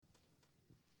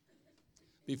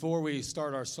Before we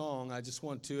start our song, I just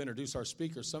want to introduce our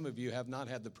speaker. Some of you have not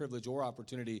had the privilege or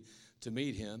opportunity to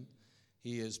meet him.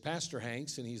 He is Pastor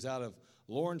Hanks, and he's out of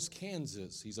Lawrence,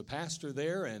 Kansas. He's a pastor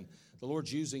there, and the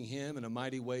Lord's using him in a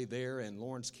mighty way there in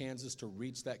Lawrence, Kansas to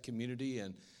reach that community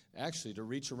and actually to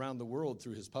reach around the world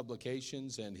through his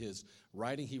publications and his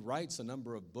writing. He writes a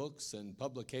number of books and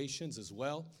publications as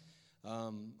well.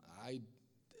 I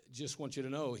just want you to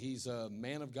know he's a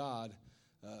man of God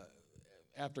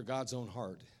after God's own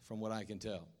heart, from what I can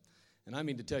tell. And I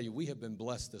mean to tell you, we have been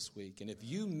blessed this week. And if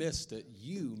you missed it,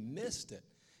 you missed it.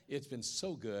 It's been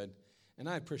so good. And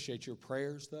I appreciate your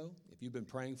prayers, though. If you've been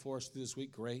praying for us this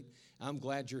week, great. I'm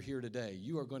glad you're here today.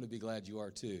 You are going to be glad you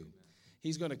are, too.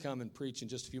 He's going to come and preach in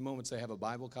just a few moments. They have a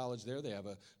Bible college there. They have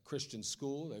a Christian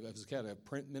school. They've got a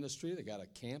print ministry. They got a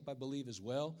camp, I believe, as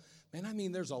well. Man, I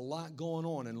mean, there's a lot going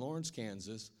on in Lawrence,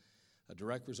 Kansas, a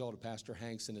direct result of Pastor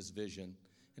Hanks and his vision.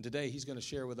 And today he's going to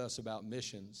share with us about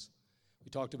missions. We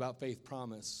talked about Faith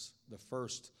Promise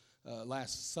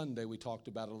last Sunday. We talked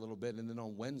about it a little bit, and then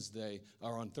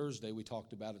on Thursday we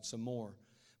talked about it some more.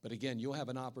 But again, you'll have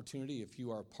an opportunity if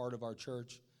you are part of our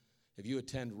church, if you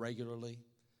attend regularly,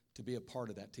 to be a part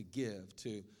of that, to give,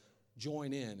 to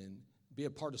join in and be a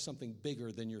part of something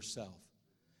bigger than yourself.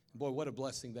 Boy, what a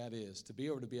blessing that is, to be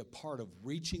able to be a part of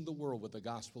reaching the world with the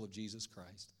gospel of Jesus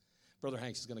Christ. Brother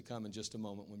Hanks is going to come in just a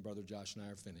moment when Brother Josh and I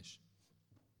are finished.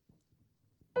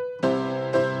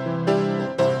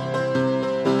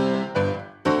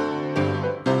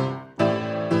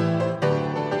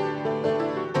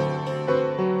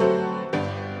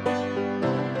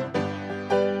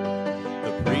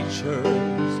 The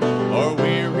preachers are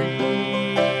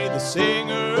weary, the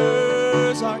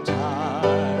singers are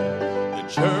tired. The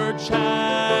church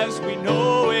as we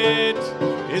know it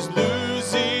is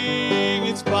losing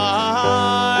its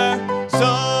fire.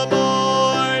 Some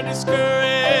are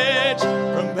discouraged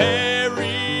from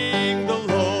bearing the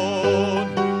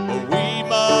load, but we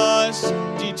must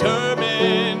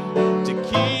determine to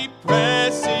keep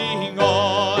pressing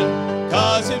on,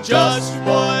 'cause if just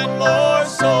one more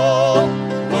soul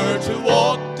were to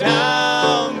walk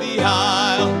down the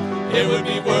aisle, it would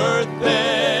be worth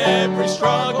every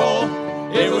struggle,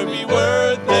 it would be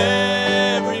worth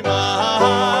every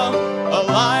mile. A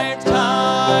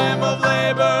lifetime of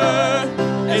labor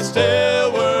is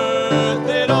still worth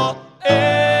it all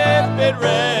if it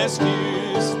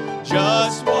rescues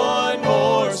just one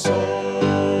more soul.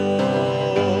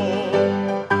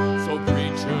 So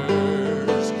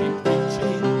preachers keep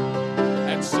preaching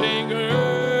and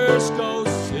singers go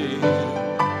sing.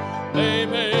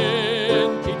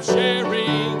 Amen. Keep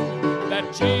sharing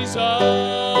that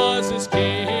Jesus is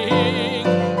King.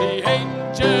 The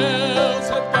angels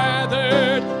have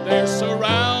gathered, they're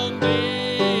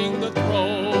surrounding the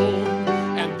throne,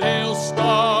 and they'll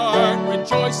start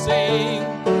rejoicing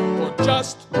for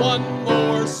just one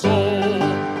more soul.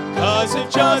 'Cause if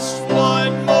just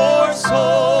one more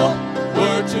soul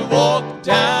were to walk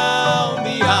down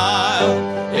the aisle,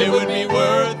 it would be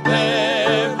worth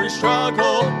every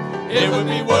struggle, it would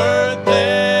be worth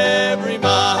every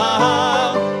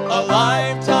mile. A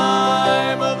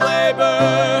lifetime of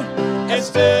labor is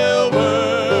still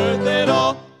worth it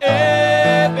all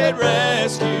if it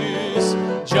rescues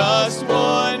just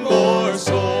one more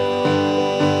soul.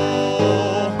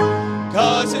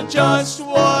 'Cause if just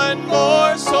one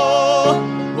more soul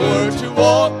were to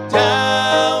walk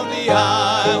down the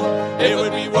aisle, it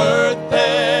would be worth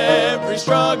every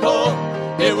struggle,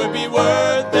 it would be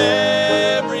worth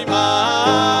every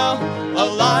mile. A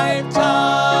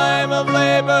lifetime of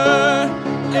labor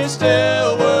is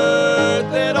still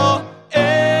worth it all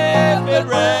if it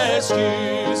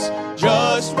rescues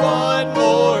just one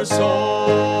more soul.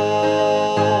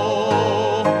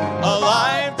 A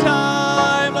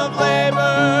lifetime of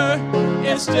labor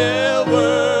is still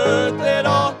worth it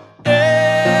all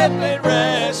if it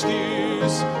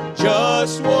rescues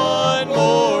just one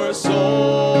more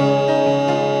soul.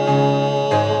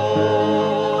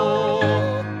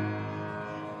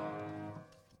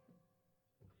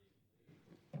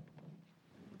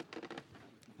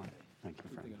 Thank you,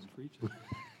 friend.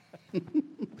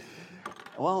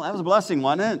 Well, that was a blessing,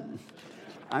 wasn't it?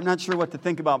 I'm not sure what to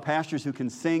think about pastors who can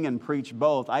sing and preach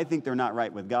both. I think they're not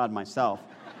right with God myself.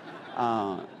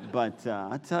 But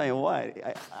I tell you what,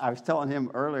 I was telling him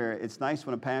earlier, it's nice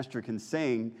when a pastor can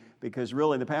sing, because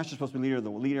really the pastor's supposed to be the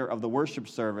leader of the worship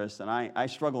service, and I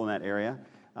struggle in that area.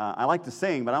 I like to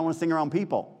sing, but I don't want to sing around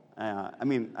people.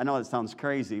 I know it sounds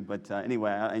crazy, but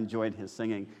anyway, I enjoyed his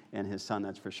singing and his son,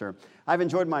 that's for sure. I've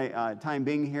enjoyed my time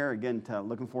being here. Again,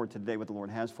 looking forward to the day what the Lord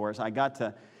has for us. I got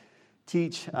to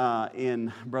teach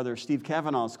in Brother Steve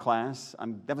Kavanaugh's class.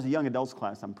 That was a young adults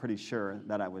class, I'm pretty sure,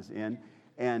 that I was in.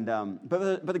 And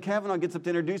Brother Kavanaugh gets up to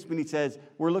introduce me, and he says,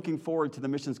 "We're looking forward to the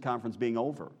missions conference being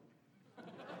over."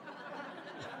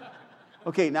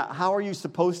 Okay, now how are you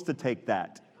supposed to take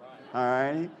that? All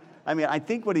right? I mean, I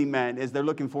think what he meant is they're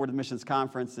looking forward to the missions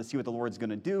conference to see what the Lord's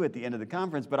going to do at the end of the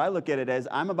conference. But I look at it as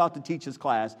I'm about to teach his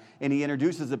class, and he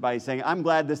introduces it by saying, "I'm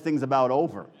glad this thing's about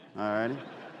over." All right?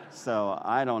 So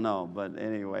I don't know. But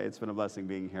anyway, it's been a blessing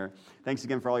being here. Thanks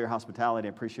again for all your hospitality.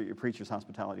 I appreciate your preacher's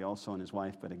hospitality also and his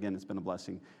wife. But again, it's been a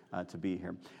blessing to be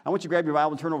here. I want you to grab your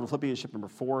Bible and turn over to Philippians chapter number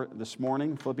 4 this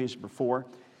morning. Philippians chapter 4.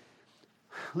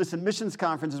 Listen, missions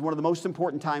conference is one of the most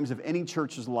important times of any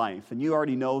church's life, and you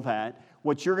already know that.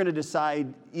 What you're going to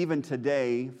decide even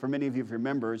today, for many of you, if you're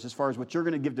members, as far as what you're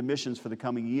going to give to missions for the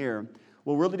coming year,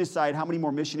 will really decide how many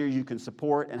more missionaries you can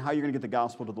support and how you're going to get the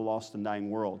gospel to the lost and dying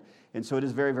world. And so it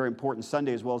is very, very important.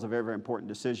 Sunday as well is a very, very important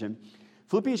decision.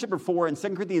 Philippians chapter 4 and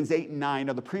 2 Corinthians 8 and 9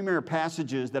 are the premier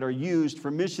passages that are used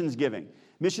for missions giving.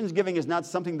 Missions giving is not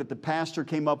something that the pastor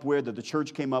came up with or the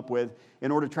church came up with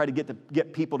in order to try to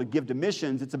get people to give to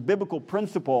missions. It's a biblical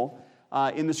principle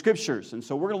in the Scriptures. And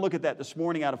so we're going to look at that this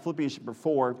morning out of Philippians chapter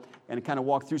 4 and kind of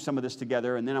walk through some of this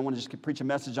together. And then I want to just preach a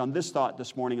message on this thought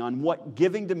this morning on what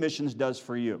giving to missions does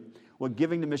for you. What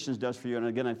giving to missions does for you. And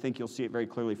again, I think you'll see it very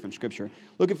clearly from Scripture.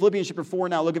 Look at Philippians chapter 4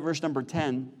 now. Look at verse number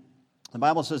 10. The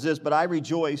Bible says this, "But I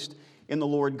rejoiced in the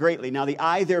Lord greatly." Now the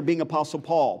I there being Apostle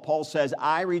Paul. Paul says,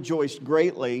 "I rejoiced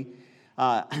greatly,"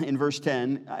 in verse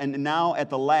 10, "and now at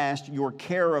the last your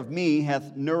care of me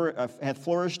hath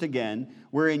flourished again,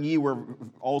 wherein ye were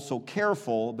also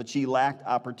careful, but ye lacked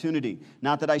opportunity.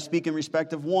 Not that I speak in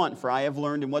respect of want, for I have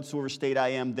learned in whatsoever state I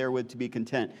am therewith to be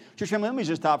content." Church family, let me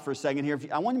just stop for a second here.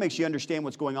 I want to make sure you understand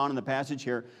what's going on in the passage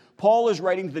here. Paul is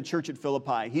writing to the church at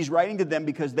Philippi. He's writing to them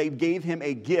because they gave him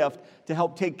a gift to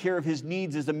help take care of his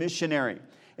needs as a missionary.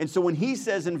 And so when he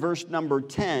says in verse number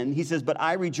 10, he says, "But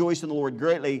I rejoice in the Lord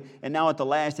greatly, and now at the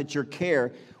last at your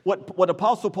care." What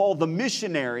Apostle Paul, the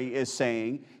missionary, is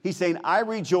saying, he's saying, "I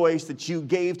rejoice that you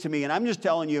gave to me." And I'm just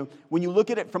telling you, when you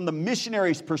look at it from the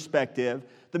missionary's perspective,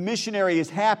 the missionary is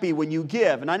happy when you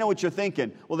give. And I know what you're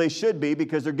thinking. Well, they should be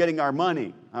because they're getting our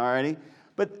money, all righty?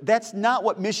 But that's not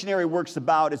what missionary work's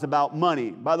about. It's about money.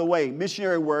 By the way,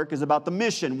 missionary work is about the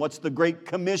mission. What's the Great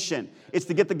Commission? It's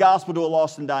to get the gospel to a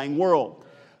lost and dying world.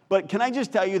 But can I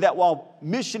just tell you that while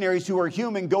missionaries who are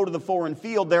human go to the foreign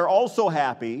field, they're also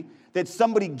happy that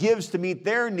somebody gives to meet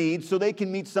their needs so they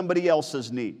can meet somebody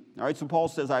else's need. All right, so Paul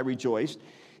says, "I rejoiced."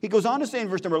 He goes on to say in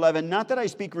verse number 11, "Not that I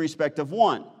speak in respect of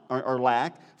want or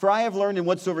lack, for I have learned in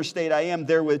whatsoever state I am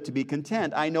therewith to be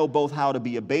content. I know both how to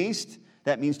be abased,"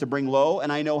 that means to bring low,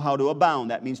 "and I know how to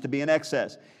abound," that means to be in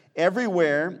excess.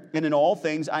 "Everywhere and in all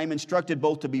things I am instructed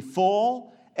both to be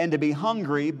full and to be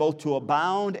hungry, both to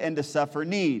abound and to suffer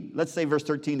need." Let's say verse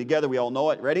 13 together. We all know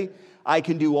it. Ready? "I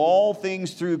can do all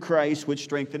things through Christ, which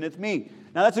strengtheneth me."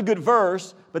 Now that's a good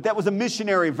verse, but that was a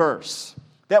missionary verse.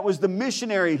 That was the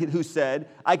missionary who said,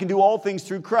 "I can do all things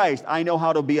through Christ. I know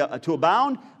how to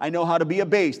abound. I know how to be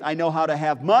abased. I know how to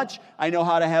have much. I know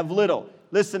how to have little."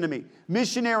 Listen to me.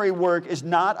 Missionary work is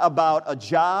not about a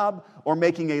job or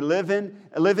making a living.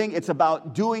 It's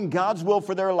about doing God's will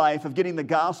for their life, of getting the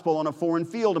gospel on a foreign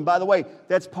field. And by the way,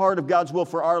 that's part of God's will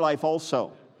for our life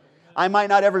also. I might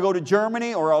not ever go to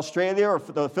Germany or Australia or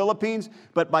the Philippines,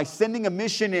 but by sending a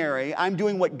missionary, I'm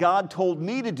doing what God told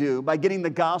me to do by getting the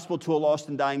gospel to a lost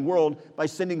and dying world by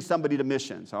sending somebody to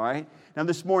missions, all right? Now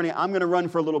this morning, I'm going to run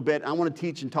for a little bit. I want to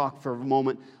teach and talk for a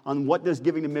moment on what does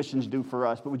giving to missions do for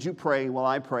us. But would you pray while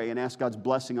I pray and ask God's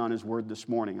blessing on His Word this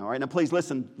morning, all right? Now please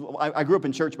listen. I grew up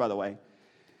in church, by the way,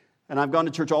 and I've gone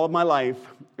to church all of my life,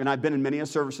 and I've been in many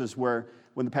services where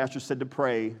when the pastor said to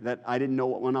pray that I didn't know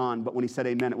what went on, but when he said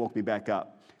amen, it woke me back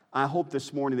up. I hope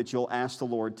this morning that you'll ask the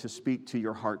Lord to speak to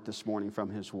your heart this morning from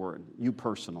His Word, you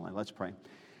personally. Let's pray.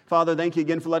 Father, thank you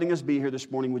again for letting us be here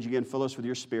this morning. Would you again fill us with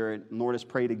your Spirit? And Lord, as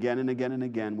prayed again and again and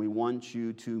again, we want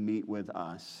you to meet with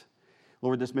us.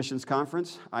 Lord, this missions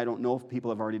conference, I don't know if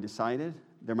people have already decided.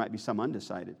 There might be some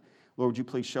undecided. Lord, would you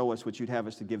please show us what you'd have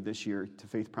us to give this year to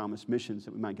Faith Promise Missions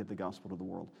that we might get the gospel to the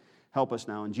world. Help us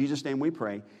now. In Jesus' name we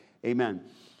pray. Amen.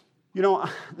 You know,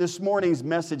 this morning's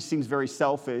message seems very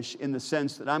selfish in the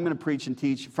sense that I'm going to preach and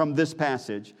teach from this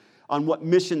passage on what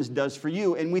missions does for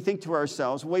you. And we think to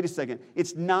ourselves, wait a second,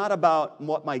 it's not about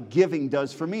what my giving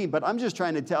does for me, but I'm just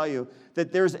trying to tell you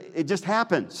that it just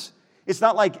happens. It's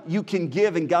not like you can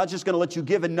give and God's just going to let you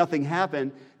give and nothing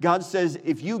happen. God says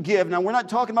if you give, now we're not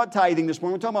talking about tithing this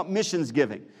morning, we're talking about missions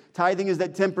giving. Tithing is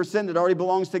that 10% that already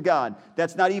belongs to God.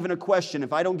 That's not even a question.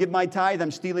 If I don't give my tithe,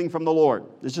 I'm stealing from the Lord.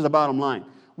 This is the bottom line.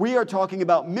 We are talking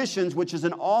about missions, which is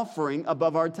an offering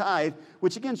above our tithe,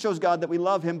 which again shows God that we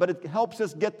love Him, but it helps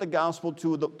us get the gospel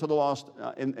to the lost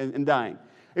and dying.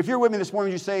 If you're with me this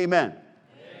morning, would you say amen?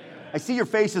 I see your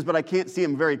faces, but I can't see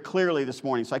them very clearly this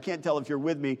morning, so I can't tell if you're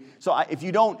with me. So if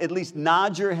you don't, at least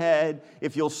nod your head.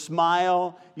 If you'll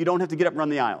smile, you don't have to get up and run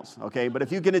the aisles, okay? But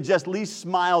if you can just at least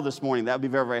smile this morning, that would be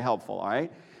very, very helpful, all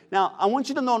right? Now, I want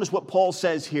you to notice what Paul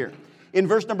says here. In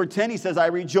verse number 10, he says, I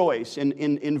rejoice.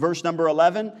 In verse number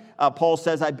 11, Paul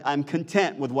says, I'm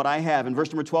content with what I have. In verse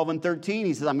number 12 and 13,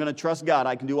 he says, I'm going to trust God.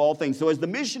 I can do all things. So as the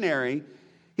missionary,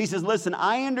 he says, listen,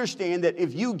 I understand that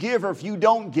if you give or if you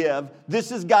don't give,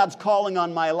 this is God's calling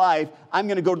on my life. I'm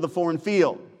going to go to the foreign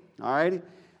field. All right?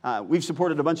 We've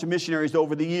supported a bunch of missionaries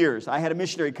over the years. I had a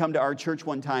missionary come to our church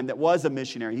one time that was a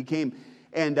missionary. He came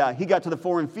and he got to the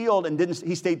foreign field and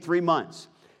he stayed 3 months.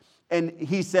 And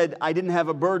he said, I didn't have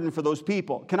a burden for those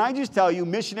people. Can I just tell you,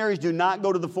 missionaries do not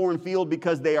go to the foreign field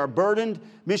because they are burdened.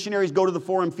 Missionaries go to the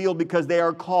foreign field because they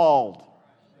are called.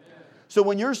 So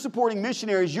when you're supporting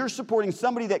missionaries, you're supporting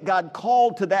somebody that God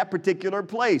called to that particular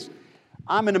place.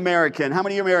 I'm an American. How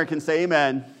many Americans say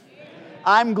amen?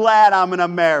 I'm glad I'm an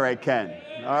American.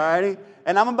 All righty?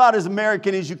 And I'm about as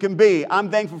American as you can be. I'm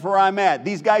thankful for where I'm at.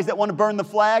 These guys that want to burn the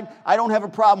flag, I don't have a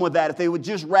problem with that. If they would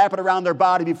just wrap it around their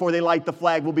body before they light the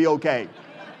flag, we'll be okay.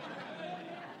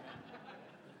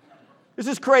 This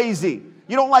is crazy.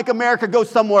 You don't like America, go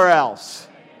somewhere else.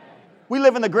 We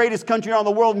live in the greatest country around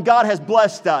the world, and God has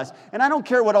blessed us. And I don't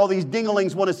care what all these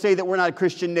dinglings want to say that we're not a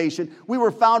Christian nation. We were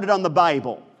founded on the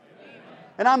Bible.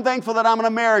 And I'm thankful that I'm an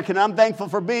American. I'm thankful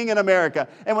for being in America.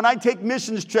 And when I take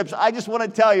missions trips, I just want to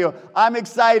tell you, I'm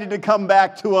excited to come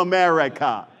back to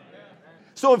America.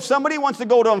 So if somebody wants to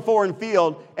go to a foreign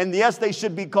field, and yes, they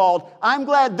should be called, I'm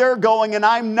glad they're going and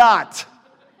I'm not.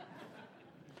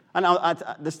 I'm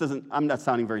not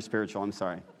sounding very spiritual, I'm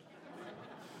sorry.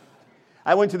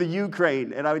 I went to the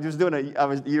Ukraine, and I was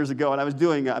years ago, and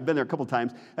I've been there a couple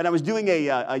times, and I was doing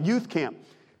a youth camp.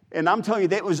 And I'm telling you,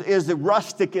 that was as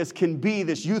rustic as can be.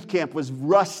 This youth camp was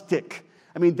rustic.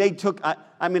 I mean,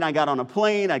 I got on a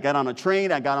plane, I got on a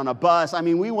train, I got on a bus. I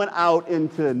mean, we went out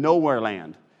into nowhere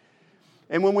land.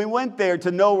 And when we went there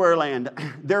to nowhere land,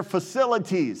 their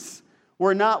facilities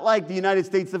were not like the United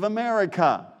States of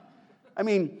America. I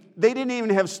mean, they didn't even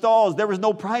have stalls. There was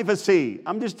no privacy.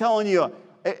 I'm just telling you.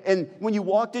 And when you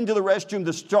walked into the restroom,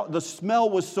 the smell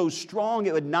was so strong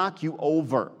it would knock you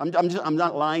over. I'm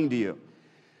not lying to you.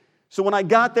 So when I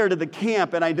got there to the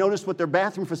camp and I noticed what their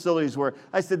bathroom facilities were,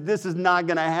 I said, this is not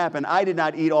going to happen. I did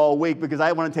not eat all week because I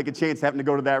didn't want to take a chance having to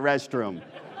go to that restroom.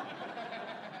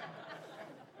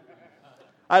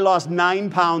 I lost 9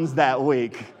 pounds that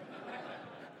week.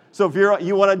 So if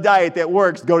you want a diet that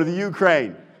works, go to the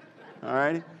Ukraine. All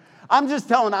right? I'm just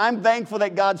telling you, I'm thankful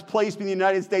that God's placed me in the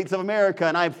United States of America,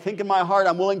 and I think in my heart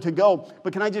I'm willing to go.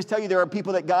 But can I just tell you, there are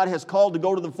people that God has called to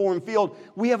go to the foreign field.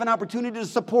 We have an opportunity to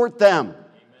support them.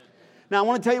 Now, I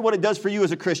want to tell you what it does for you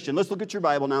as a Christian. Let's look at your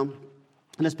Bible now, and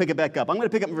let's pick it back up. I'm going to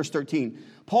pick up in verse 13.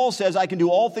 Paul says, I can do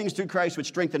all things through Christ which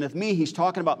strengtheneth me. He's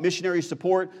talking about missionary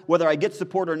support. Whether I get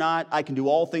support or not, I can do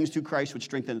all things through Christ which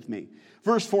strengtheneth me.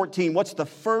 Verse 14, what's the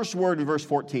first word in verse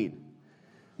 14?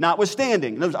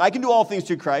 Notwithstanding. In other words, I can do all things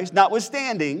through Christ.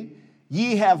 Notwithstanding,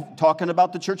 ye have, talking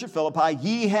about the church at Philippi,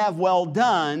 ye have well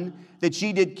done that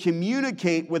ye did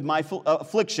communicate with my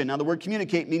affliction. Now, the word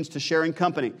communicate means to share in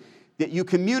company. That you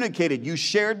communicated, you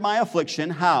shared my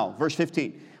affliction. How? Verse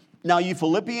 15. Now you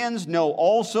Philippians know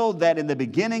also that in the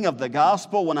beginning of the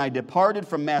gospel, when I departed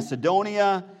from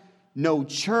Macedonia, no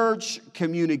church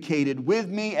communicated with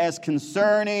me as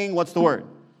concerning, what's the word?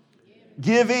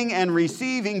 Giving and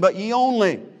receiving, but ye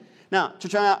only. Now,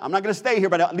 I'm not going to stay here,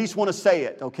 but I at least want to say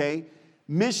it, okay?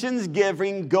 Missions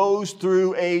giving goes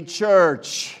through a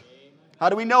church. How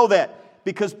do we know that?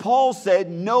 Because Paul said,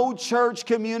 no church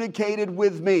communicated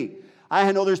with me. I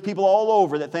know there's people all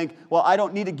over that think, well, I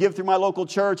don't need to give through my local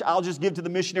church. I'll just give to the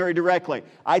missionary directly.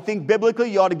 I think biblically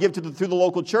you ought to give through the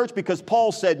local church because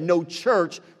Paul said no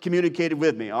church communicated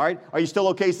with me. All right? Are you still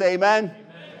okay? Say amen? Amen.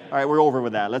 All right, we're over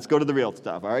with that. Let's go to the real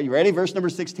stuff. All right, you ready? Verse number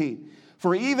 16.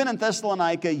 For even in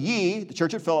Thessalonica, ye, the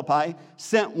church at Philippi,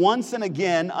 sent once and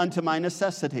again unto my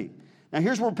necessity. Now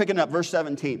here's where we're picking up, verse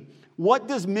 17. What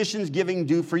does missions giving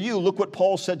do for you? Look what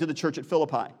Paul said to the church at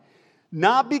Philippi.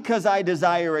 Not because I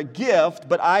desire a gift,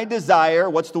 but I desire,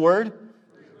 what's the word?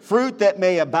 Fruit that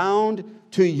may abound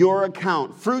to your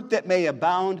account. Fruit that may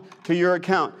abound to your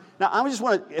account. Now, I just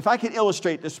want to, if I can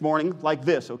illustrate this morning like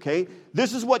this, okay?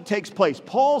 This is what takes place.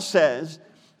 Paul says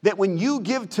that when you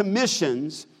give to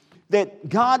missions, that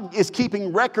God is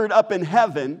keeping record up in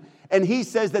heaven, and he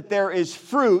says that there is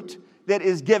fruit that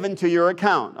is given to your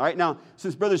account. All right, now,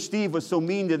 since Brother Steve was so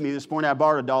mean to me this morning, I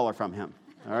borrowed $1 from him.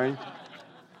 All right?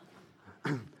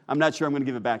 I'm not sure I'm going to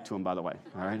give it back to him, by the way.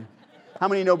 All right? How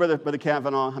many know Brother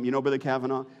Kavanaugh? You know Brother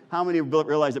Kavanaugh? How many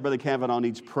realize that Brother Kavanaugh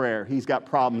needs prayer? He's got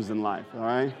problems in life, all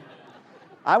right?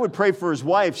 I would pray for his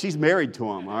wife. She's married to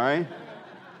him, all right?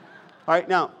 All right,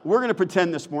 now, we're going to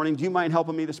pretend this morning. Do you mind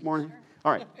helping me this morning?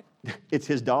 All right. It's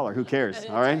his $1. Who cares,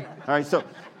 all right? All right,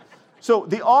 so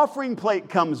the offering plate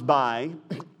comes by,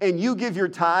 and you give your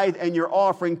tithe and your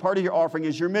offering. Part of your offering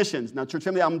is your missions. Now, church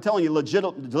family, I'm telling you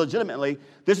legitimately,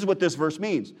 this is what this verse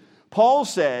means. Paul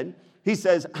said, he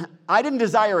says, I didn't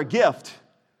desire a gift,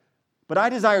 but I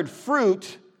desired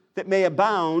fruit that may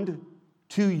abound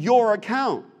to your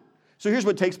account. So here's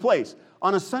what takes place.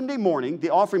 On a Sunday morning, the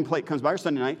offering plate comes by, or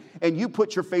Sunday night, and you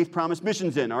put your faith promise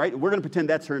missions in, all right? We're going to pretend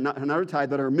that's her, not her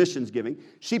tithe, but her missions giving.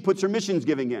 She puts her missions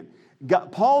giving in.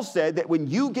 Paul said that when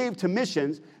you gave to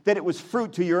missions, that it was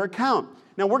fruit to your account.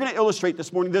 Now, we're going to illustrate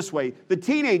this morning this way. The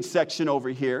teenage section over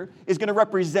here is going to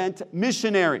represent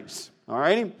missionaries, all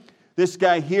right? This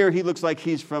guy here, he looks like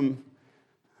he's from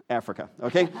Africa,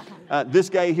 okay? This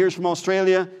guy here is from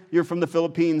Australia. You're from the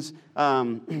Philippines.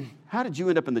 How did you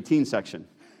end up in the teen section?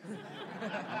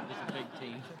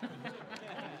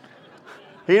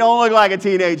 He don't look like a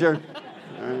teenager.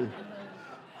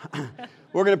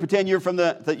 We're going to pretend you're from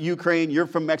the Ukraine, you're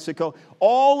from Mexico.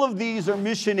 All of these are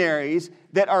missionaries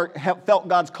that have felt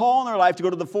God's call in their life to go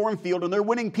to the foreign field, and they're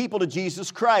winning people to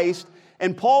Jesus Christ.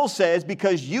 And Paul says,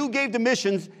 because you gave to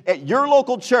missions at your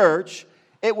local church,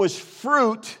 it was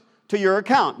fruit to your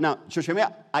account. Now, church,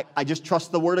 I just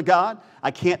trust the Word of God.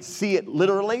 I can't see it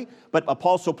literally, but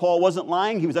Apostle Paul wasn't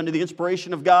lying. He was under the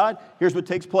inspiration of God. Here's what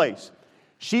takes place.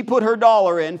 She put her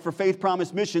 $1 in for Faith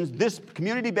Promise Missions. This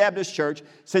Community Baptist Church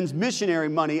sends missionary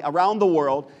money around the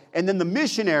world, and then the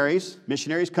missionaries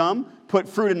come, put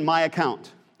fruit in my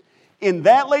account. In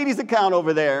that lady's account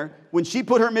over there, when she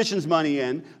put her missions money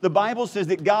in, the Bible says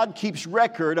that God keeps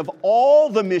record of all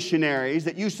the missionaries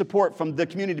that you support from the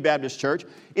Community Baptist Church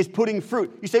is putting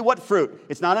fruit. You say, what fruit?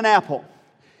 It's not an apple.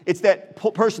 It's that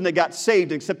person that got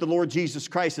saved and accepted the Lord Jesus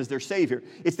Christ as their Savior.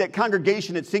 It's that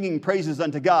congregation that's singing praises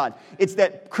unto God. It's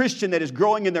that Christian that is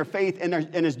growing in their faith and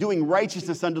is doing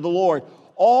righteousness unto the Lord.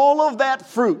 All of that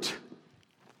fruit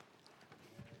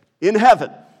in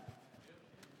heaven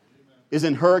is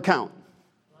in her account.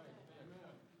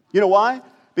 You know why?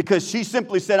 Because she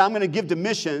simply said, I'm going to give to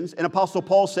missions. And Apostle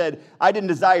Paul said, I didn't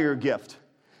desire your gift.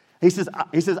 He says,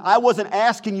 I wasn't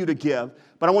asking you to give,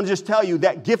 but I want to just tell you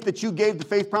that gift that you gave to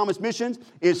Faith Promise Missions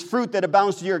is fruit that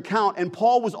abounds to your account. And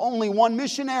Paul was only one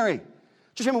missionary.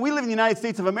 Just remember, we live in the United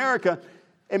States of America,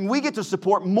 and we get to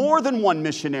support more than one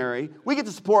missionary. We get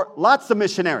to support lots of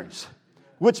missionaries,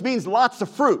 which means lots of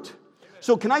fruit.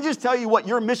 So can I just tell you what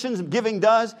your missions giving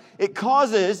does? It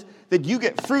causes that you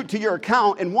get fruit to your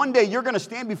account, and one day you're going to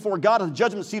stand before God at the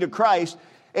judgment seat of Christ,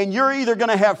 and you're either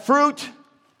going to have fruit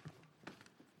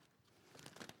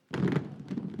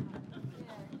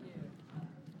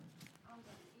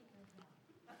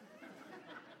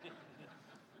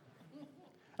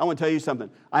I want to tell you something.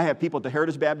 I have people at the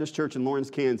Heritage Baptist Church in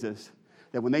Lawrence, Kansas,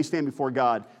 that when they stand before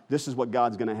God, this is what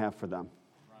God's going to have for them.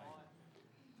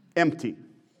 Empty.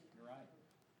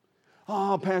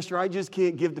 Oh, Pastor, I just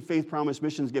can't give to Faith Promise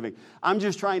Missions giving. I'm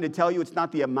just trying to tell you it's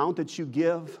not the amount that you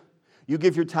give. You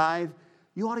give your tithe.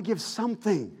 You ought to give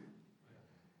something.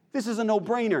 This is a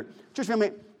no-brainer. Church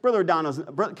family, Brother O'Donnell,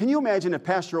 can you imagine if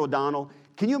Pastor O'Donnell,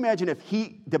 can you imagine if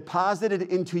he deposited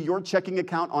into your checking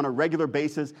account on a regular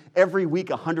basis every week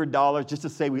 $100 just to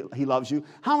say he loves you?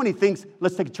 How many thinks,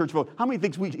 let's take a church vote, how many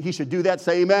thinks he should do that?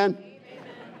 Say amen.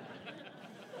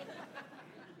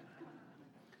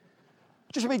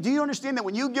 Just do you understand that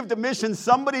when you give to missions,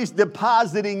 somebody's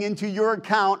depositing into your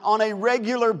account on a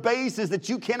regular basis that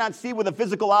you cannot see with a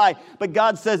physical eye, but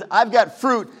God says, I've got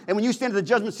fruit, and when you stand at the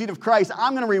judgment seat of Christ,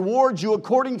 I'm going to reward you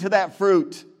according to that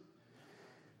fruit.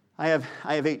 I have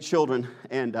 8 children,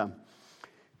 and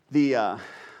the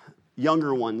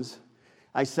younger ones,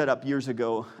 I set up years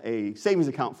ago a savings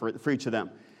account for each of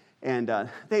them, and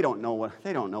they don't know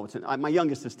what's in. My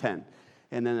youngest is 10,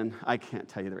 and then I can't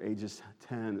tell you their ages,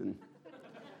 10 and.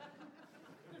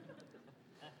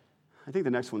 I think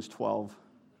the next one's 12.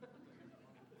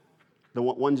 The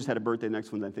one just had a birthday. The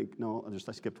next one, I think, no,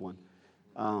 I skipped one.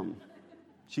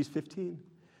 She's 15.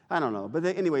 I don't know. But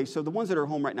anyway, so the ones that are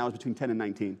home right now is between 10 and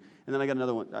 19. And then I got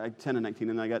another one, 10 and 19.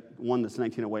 And then I got one that's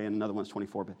 19 away and another one's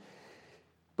 24.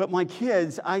 But my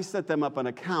kids, I set them up an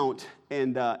account.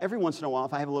 And every once in a while,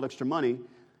 if I have a little extra money,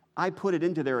 I put it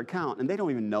into their account. And they don't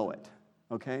even know it,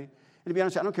 okay? And to be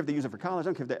honest, I don't care if they use it for college.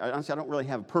 Honestly, I don't really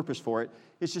have a purpose for it.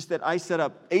 It's just that I set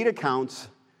up 8 accounts,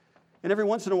 and every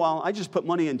once in a while, I just put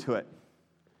money into it.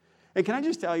 And can I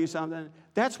just tell you something?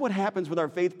 That's what happens with our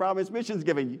Faith Promise Missions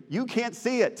giving. You can't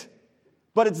see it,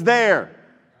 but it's there.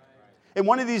 And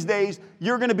one of these days,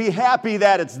 you're going to be happy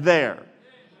that it's there.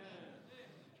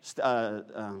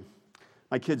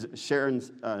 My kids,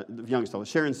 the youngest,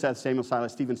 Sharon, Seth, Samuel,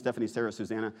 Silas, Stephen, Stephanie, Sarah,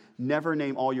 Susanna. Never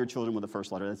name all your children with the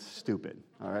first letter. That's stupid,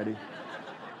 all righty?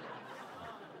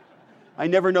 I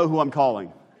never know who I'm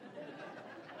calling.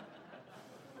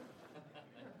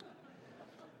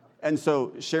 And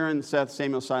so Sharon, Seth,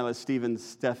 Samuel, Silas, Stephen,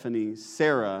 Stephanie,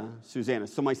 Sarah, Susanna.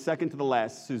 So my second to the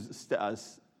last,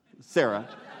 Sarah.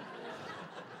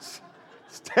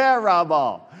 It's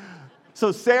terrible.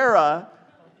 So Sarah,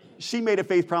 she made a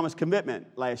faith promise commitment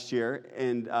last year,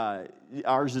 and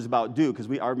ours is about due because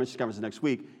our mission conference is next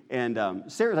week. And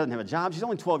Sarah doesn't have a job. She's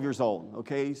only 12 years old,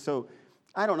 okay? So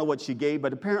I don't know what she gave,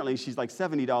 but apparently she's like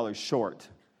 $70 short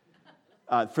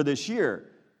for this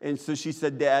year. And so she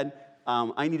said, Dad,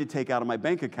 I need to take out of my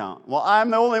bank account. Well,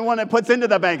 I'm the only one that puts into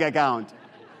the bank account.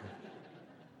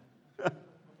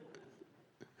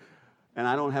 And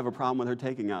I don't have a problem with her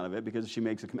taking out of it because she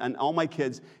makes a commitment. And all my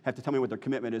kids have to tell me what their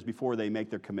commitment is before they make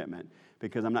their commitment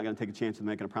because I'm not going to take a chance of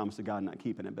making a promise to God and not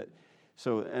keeping it. But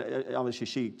so obviously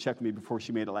she checked me before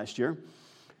she made it last year.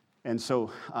 And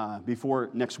so before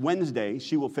next Wednesday,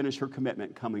 she will finish her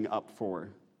commitment coming up for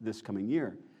this coming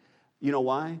year. You know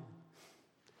why?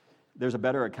 There's a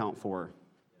better account for her.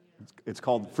 It's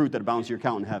called fruit that abounds to your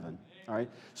account in heaven. All right.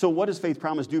 So what does faith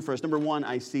promise do for us? Number one,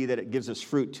 I see that it gives us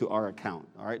fruit to our account.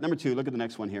 All right. Number two, look at the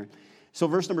next one here. So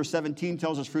verse number 17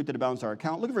 tells us fruit that abounds to our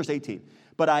account. Look at verse 18.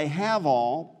 But I have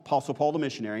all, Apostle Paul the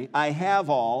missionary, I have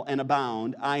all and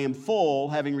abound. I am full,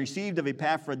 having received of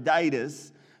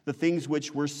Epaphroditus the things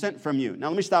which were sent from you. Now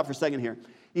let me stop for a second here.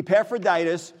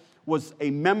 Epaphroditus was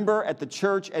a member at the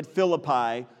church at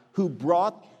Philippi who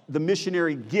brought the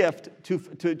missionary gift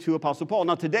to Apostle Paul.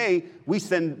 Now today, we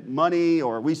send money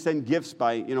or we send gifts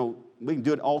by, we can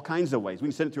do it all kinds of ways. We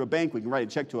can send it through a bank, we can write a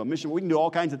check to a mission, we can do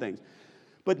all kinds of things.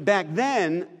 But back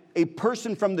then, a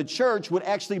person from the church would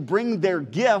actually bring their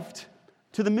gift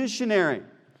to the missionary.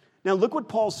 Now look what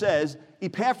Paul says,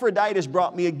 Epaphroditus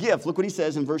brought me a gift. Look what he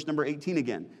says in verse number 18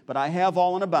 again. But I have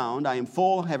all and abound, I am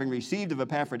full, having received of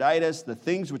Epaphroditus the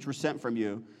things which were sent from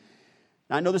you.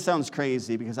 Now, I know this sounds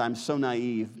crazy because I'm so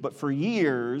naive, but for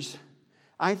years,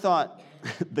 I thought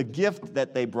the gift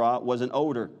that they brought was an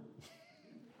odor.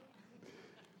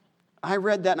 I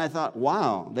read that and I thought,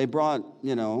 wow, they brought,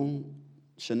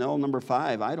 Chanel number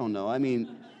 5. I don't know. I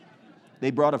mean,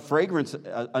 they brought a fragrance,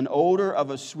 an odor of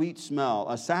a sweet smell,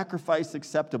 a sacrifice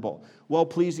acceptable,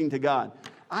 well-pleasing to God.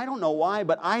 I don't know why,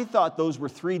 but I thought those were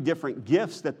 3 different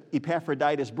gifts that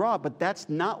Epaphroditus brought, but that's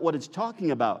not what it's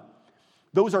talking about.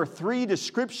 Those are 3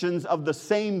 descriptions of the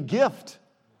same gift.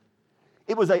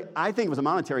 I think it was a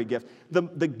monetary gift.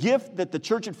 The gift that the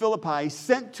church at Philippi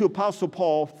sent to Apostle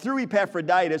Paul through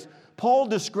Epaphroditus, Paul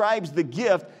describes the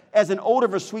gift as an odor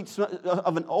of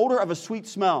a sweet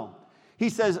smell. He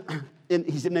says,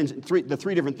 he mentions the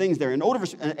 3 different things there. An odor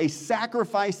of a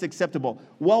sacrifice acceptable,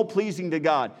 well-pleasing to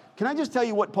God. Can I just tell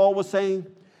you what Paul was saying?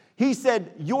 He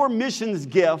said, your missions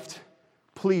gift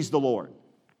pleased the Lord.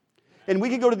 And we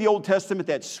could go to the Old Testament,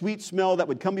 that sweet smell that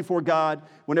would come before God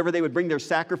whenever they would bring their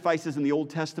sacrifices in the Old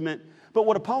Testament. But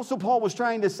what Apostle Paul was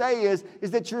trying to say is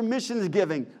that your missions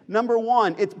giving, number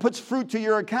 1, it puts fruit to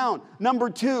your account.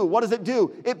 Number 2, what does it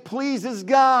do? It pleases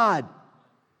God.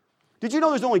 Did you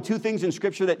know there's only 2 things in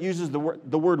Scripture that uses the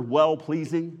word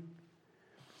well-pleasing?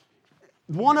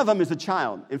 One of them is a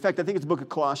child. In fact, I think it's the book of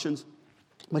Colossians.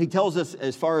 But he tells us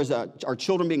as far as our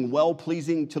children being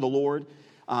well-pleasing to the Lord.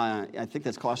 I think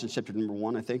that's Colossians chapter number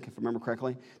 1, I think, if I remember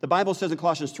correctly. The Bible says in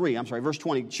Colossians 3, verse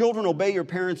 20, children, obey your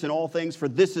parents in all things, for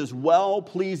this is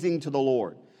well-pleasing to the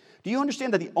Lord. Do you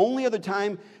understand that the only other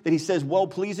time that he says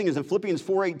well-pleasing is in Philippians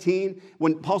 4:18,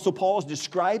 when Apostle Paul is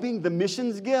describing the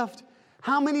missions gift?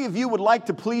 How many of you would like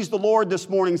to please the Lord this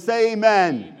morning? Say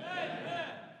amen. Amen.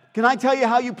 Can I tell you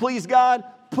how you please God?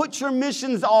 Put your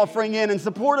missions offering in and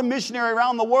support a missionary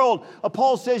around the world.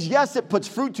 Paul says, yes, it puts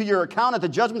fruit to your account at the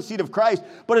judgment seat of Christ,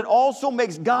 but it also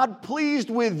makes God pleased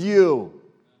with you.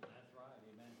 That's right.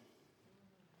 Amen.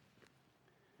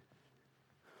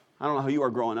 I don't know how you are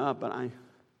growing up, but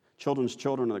children's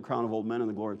children are the crown of old men and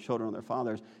the glory of children of their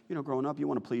fathers. Growing up, you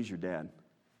want to please your dad.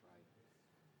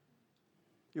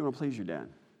 You want to please your dad.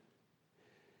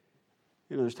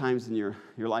 There's times in your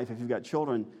life, if you've got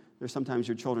children, there's sometimes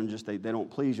your children just, they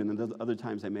don't please you, and then other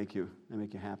times they make you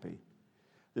happy.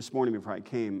 This morning before I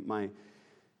came, my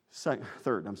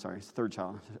Third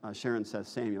child. Sharon says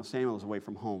Samuel. Samuel is away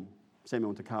from home. Samuel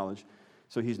went to college,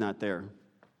 so he's not there.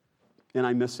 And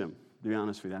I miss him, to be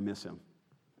honest with you. I miss him.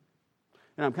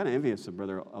 And I'm kind of envious of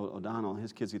Brother O'Donnell.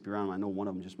 His kids get to be around him. I know one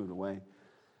of them just moved away.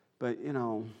 But, what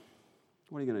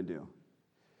are you going to do?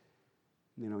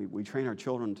 We train our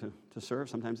children to serve.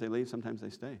 Sometimes they leave, sometimes they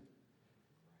stay.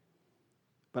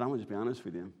 But I'm going to just be honest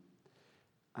with you.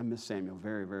 I miss Samuel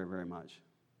very, very, very much.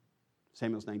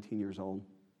 Samuel's 19 years old.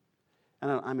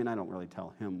 And I don't really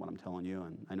tell him what I'm telling you,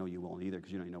 and I know you won't either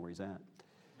because you don't even know where he's at.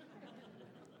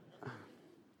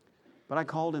 But I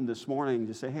called him this morning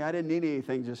to say, hey, I didn't need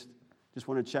anything, just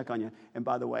wanted to check on you. And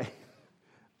by the way,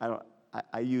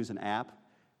 I use an app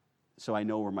so I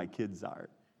know where my kids are.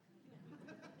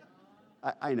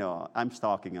 I know, I'm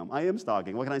stalking them. I am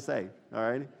stalking. What can I say? All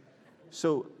right?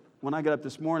 So when I got up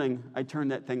this morning, I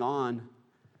turned that thing on,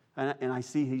 and I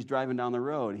see he's driving down the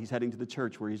road. He's heading to the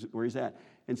church where he's at.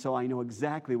 And so I know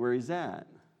exactly where he's at.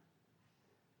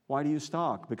 Why do you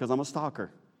stalk? Because I'm a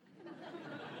stalker.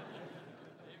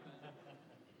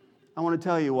 I want to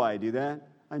tell you why I do that.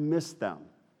 I miss them.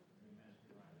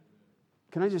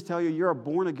 Can I just tell you, you're a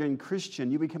born-again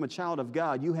Christian. You become a child of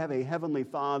God. You have a heavenly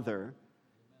Father.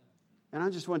 And I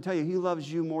just want to tell you, He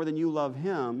loves you more than you love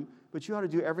Him, but you ought to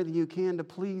do everything you can to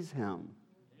please Him.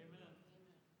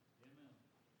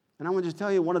 And I want to just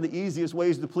tell you, one of the easiest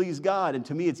ways to please God, and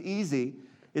to me it's easy,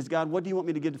 is, God, what do you want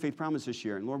me to give to Faith Promise this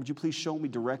year? And Lord, would you please show me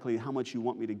directly how much you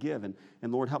want me to give? And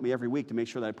Lord, help me every week to make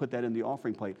sure that I put that in the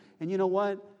offering plate. And you know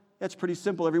what? That's pretty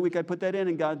simple. Every week I put that in,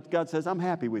 and God says, I'm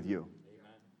happy with you. Amen.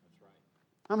 That's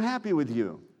right. I'm happy with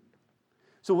you.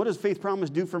 So what does Faith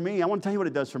Promise do for me? I want to tell you what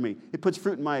it does for me. It puts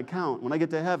fruit in my account. When I get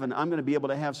to heaven, I'm going to be able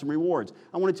to have some rewards.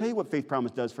 I want to tell you what Faith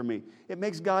Promise does for me. It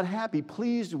makes God happy,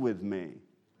 pleased with me.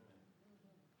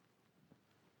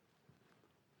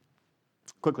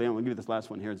 Quickly, I'm going to give you this last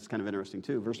one here. It's kind of interesting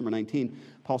too. Verse number 19,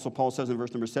 Apostle Paul says in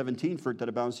verse number 17, fruit that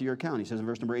abounds to your account. He says in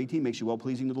verse number 18, makes you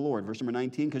well-pleasing to the Lord. Verse number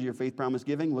 19, because of your faith promise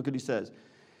giving, look what he says.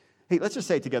 Hey, let's just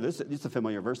say it together. It's a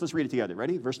familiar verse. Let's read it together.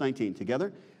 Ready? Verse 19,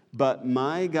 together. But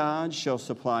my God shall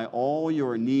supply all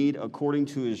your need according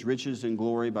to His riches and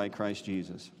glory by Christ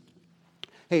Jesus.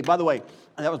 Hey, by the way,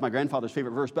 that was my grandfather's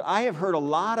favorite verse, but I have heard a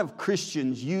lot of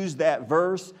Christians use that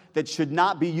verse that should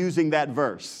not be using that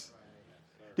verse.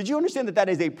 Did you understand that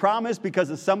is a promise because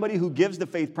of somebody who gives the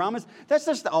faith promise? That's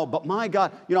just, but my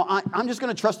God, I'm just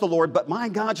going to trust the Lord, but my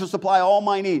God shall supply all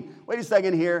my need. Wait a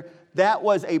second here. That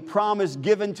was a promise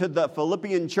given to the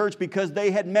Philippian church because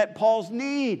they had met Paul's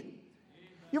need.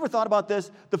 You ever thought about this?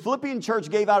 The Philippian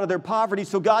church gave out of their poverty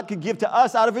so God could give to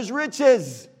us out of His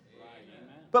riches.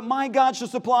 But my God shall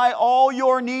supply all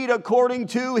your need according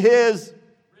to His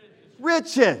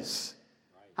riches.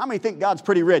 How many think God's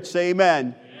pretty rich? Say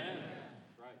amen.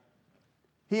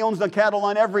 He owns the cattle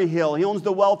on every hill. He owns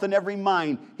the wealth in every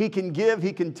mine. He can give.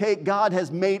 He can take. God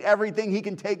has made everything. He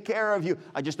can take care of you.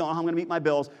 I just don't know how I'm going to meet my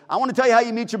bills. I want to tell you how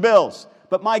you meet your bills.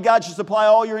 But my God shall supply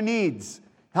all your needs.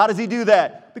 How does He do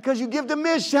that? Because you give to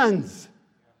missions.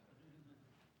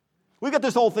 We got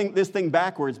this thing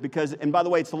backwards because, and by the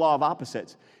way, it's the law of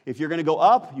opposites. If you're going to go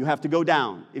up, you have to go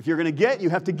down. If you're going to get, you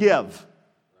have to give.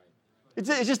 It's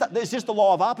just the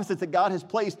law of opposites that God has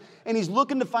placed, and He's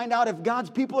looking to find out if God's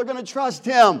people are going to trust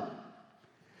Him.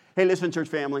 Hey, listen, church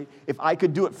family, if I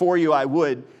could do it for you, I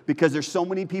would, because there's so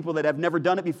many people that have never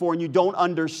done it before, and you don't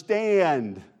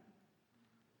understand.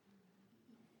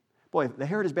 Boy, the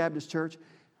Heritage Baptist Church,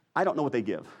 I don't know what they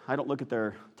give. I don't look at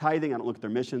their tithing. I don't look at their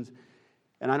missions,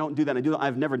 and I don't do that.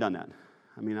 I've never done that.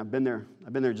 I mean, I've been there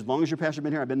as long as your pastor's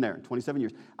been here. I've been there 27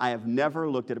 years. I have never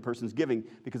looked at a person's giving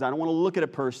because I don't want to look at a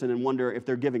person and wonder if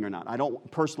they're giving or not.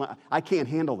 I can't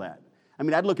handle that. I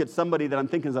mean, I'd look at somebody that I'm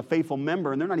thinking is a faithful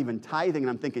member and they're not even tithing, and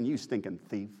I'm thinking, you stinking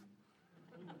thief.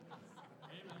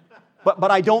 But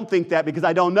I don't think that because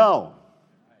I don't know.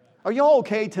 Are you all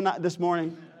okay tonight this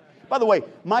morning? By the way,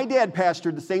 my dad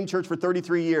pastored the same church for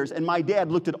 33 years, and my dad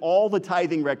looked at all the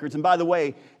tithing records. And by the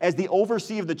way, as the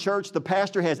overseer of the church, the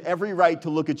pastor has every right to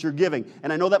look at your giving.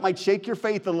 And I know that might shake your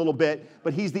faith a little bit,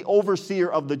 but he's the overseer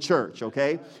of the church,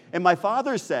 okay? And my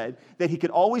father said that he could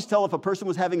always tell if a person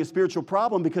was having a spiritual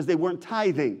problem because they weren't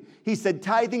tithing. He said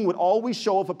tithing would always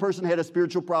show if a person had a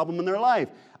spiritual problem in their life.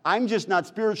 I'm just not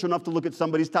spiritual enough to look at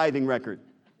somebody's tithing record.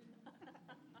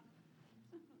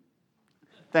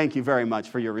 Thank you very much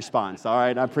for your response, all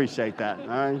right? I appreciate that, all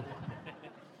right?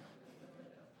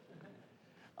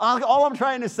 All I'm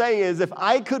trying to say is if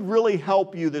I could really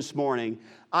help you this morning,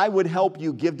 I would help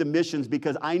you give to missions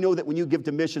because I know that when you give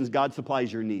to missions, God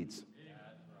supplies your needs.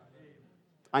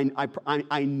 I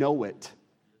know it.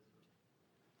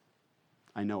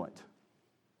 I know it.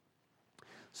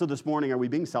 So this morning, are we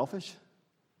being selfish?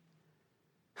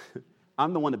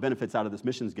 I'm the one that benefits out of this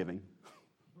missions giving.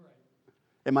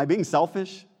 Am I being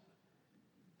selfish?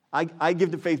 I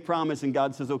give the Faith Promise, and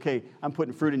God says, okay, I'm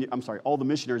putting fruit in all the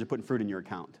missionaries are putting fruit in your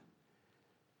account.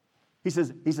 He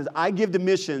says, I give to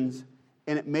missions,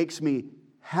 and it makes me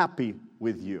happy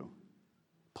with you,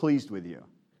 pleased with you.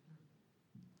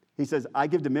 He says, I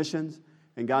give to missions,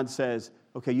 and God says,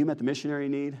 okay, you met the missionary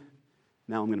need,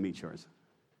 now I'm going to meet yours.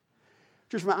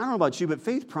 Church, I don't know about you, but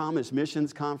Faith Promise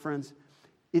Missions Conference,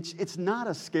 it's not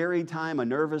a scary time, a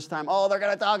nervous time. Oh, they're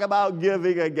going to talk about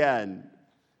giving again.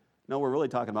 No, we're really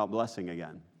talking about blessing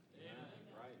again.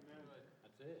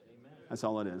 That's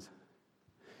all it is.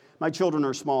 My children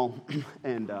are small,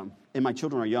 and my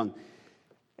children are young.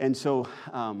 And so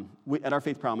at our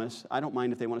Faith Promise, I don't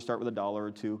mind if they want to start with $1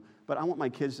 or $2, but I want my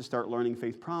kids to start learning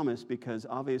Faith Promise because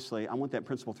obviously I want that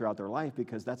principle throughout their life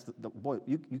because that's boy,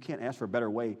 you can't ask for a better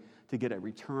way to get a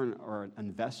return or an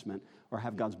investment or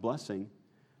have God's blessing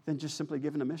than just simply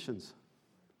giving to missions.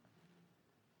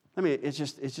 I mean, it's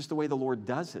just the way the Lord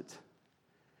does it.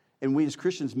 And we as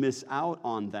Christians miss out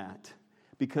on that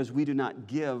because we do not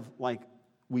give like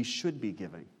we should be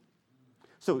giving.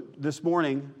 So this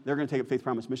morning, they're going to take up Faith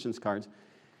Promise missions cards.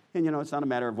 And it's not a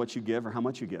matter of what you give or how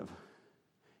much you give.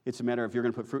 It's a matter of if you're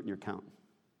going to put fruit in your account.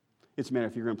 It's a matter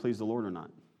if you're going to please the Lord or not.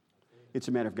 It's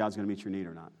a matter if God's going to meet your need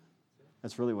or not.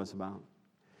 That's really what it's about.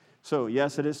 So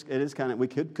yes, it is kind of, we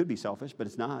could be selfish, but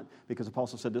it's not, because the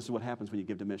apostle said this is what happens when you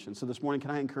give to missions. So this morning,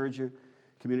 can I encourage you,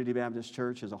 Community Baptist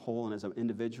Church as a whole and as an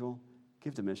individual,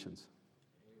 give to missions.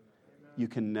 You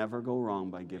can never go wrong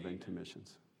by giving to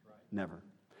missions. Never.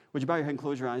 Would you bow your head and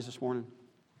close your eyes this morning?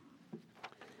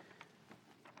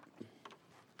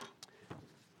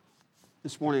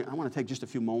 This morning, I want to take just a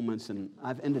few moments, and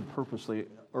I've ended purposely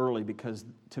early because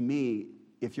to me,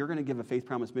 if you're going to give a Faith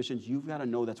Promise Missions, you've got to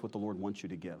know that's what the Lord wants you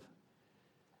to give.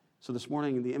 So this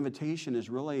morning, the invitation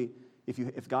is really,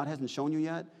 if God hasn't shown you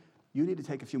yet, you need to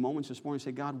take a few moments this morning and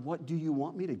say, God, what do you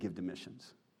want me to give to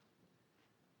missions?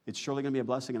 It's surely going to be a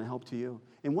blessing and a help to you.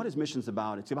 And what is missions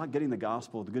about? It's about getting the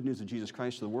gospel, the good news of Jesus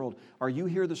Christ to the world. Are you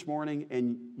here this morning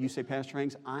and you say, Pastor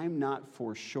Hanks, I'm not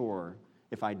for sure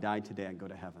if I died today I'd go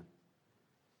to heaven?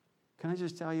 Can I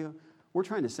just tell you, we're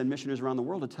trying to send missionaries around the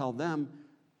world to tell them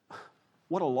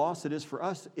what a loss it is for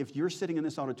us. If you're sitting in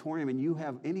this auditorium and you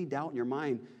have any doubt in your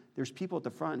mind, there's people at the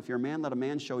front. If you're a man, let a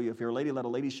man show you. If you're a lady, let a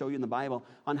lady show you in the Bible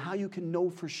on how you can know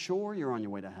for sure you're on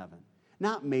your way to heaven.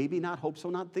 Not maybe, not hope so,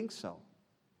 not think so.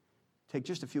 Take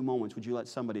just a few moments. Would you let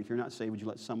somebody, if you're not saved, would you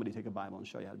let somebody take a Bible and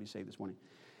show you how to be saved this morning?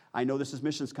 I know this is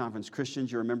Missions Conference.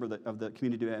 Christians, you're a member of the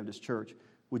Community Baptist Church.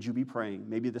 Would you be praying?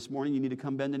 Maybe this morning you need to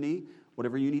come bend a knee.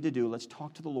 Whatever you need to do, let's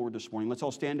talk to the Lord this morning. Let's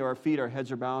all stand to our feet. Our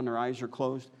heads are bowed and our eyes are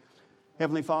closed.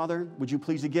 Heavenly Father, would you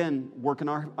please again work in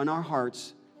our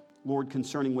hearts, Lord,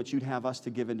 concerning what you'd have us to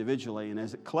give individually and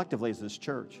as collectively as this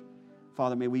church.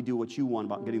 Father, may we do what you want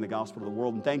about getting the gospel to the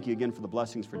world. And thank you again for the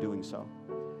blessings for doing so.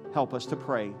 Help us to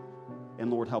pray. And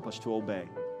Lord, help us to obey.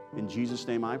 In Jesus'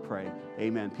 name I pray.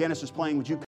 Amen. Pianist is playing. Would you